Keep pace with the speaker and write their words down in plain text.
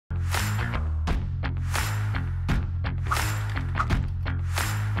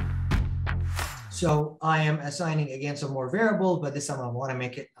So I am assigning again some more variables, but this time I want to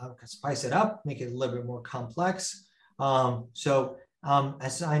make it, spice it up, make it a little bit more complex. So I'm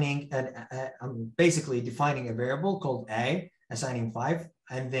assigning, I'm basically defining a variable called A, assigning 5.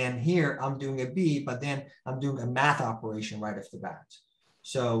 And then here I'm doing a B, but then I'm doing a math operation right off the bat.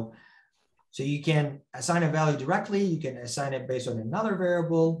 So you can assign a value directly, you can assign it based on another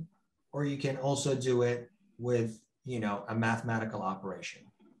variable, or you can also do it with, a mathematical operation,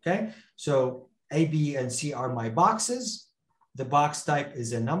 okay? So A, B, and C are my boxes. The box type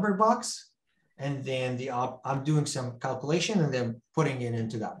is a number box. And then I'm doing some calculation and then putting it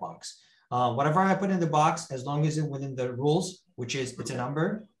into that box. Whatever I put in the box, as long as it's within the rules, which is it's a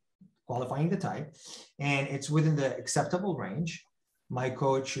number, qualifying the type, and it's within the acceptable range, my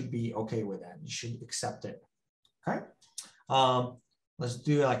code should be okay with that. You should accept it, okay? Let's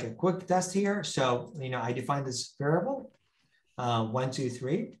do like a quick test here. So, I define this variable, 1, 2,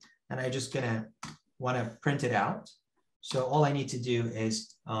 3, and I just want to print it out. So all I need to do is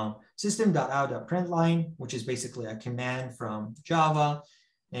system.out.println, which is basically a command from Java.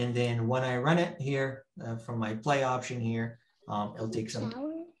 And then when I run it here from my play option here, it'll take some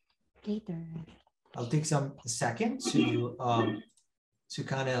seconds to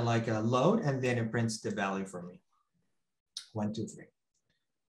kind of like load, and then it prints the value for me. 1, 2, 3.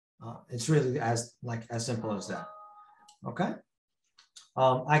 It's really as simple as that. Okay.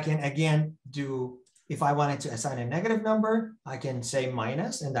 I can again do, if I wanted to assign a negative number, I can say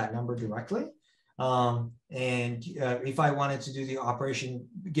minus and that number directly. If I wanted to do the operation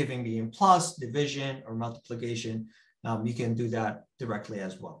giving me in plus, division, or multiplication, you can do that directly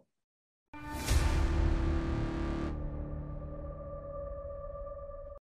as well.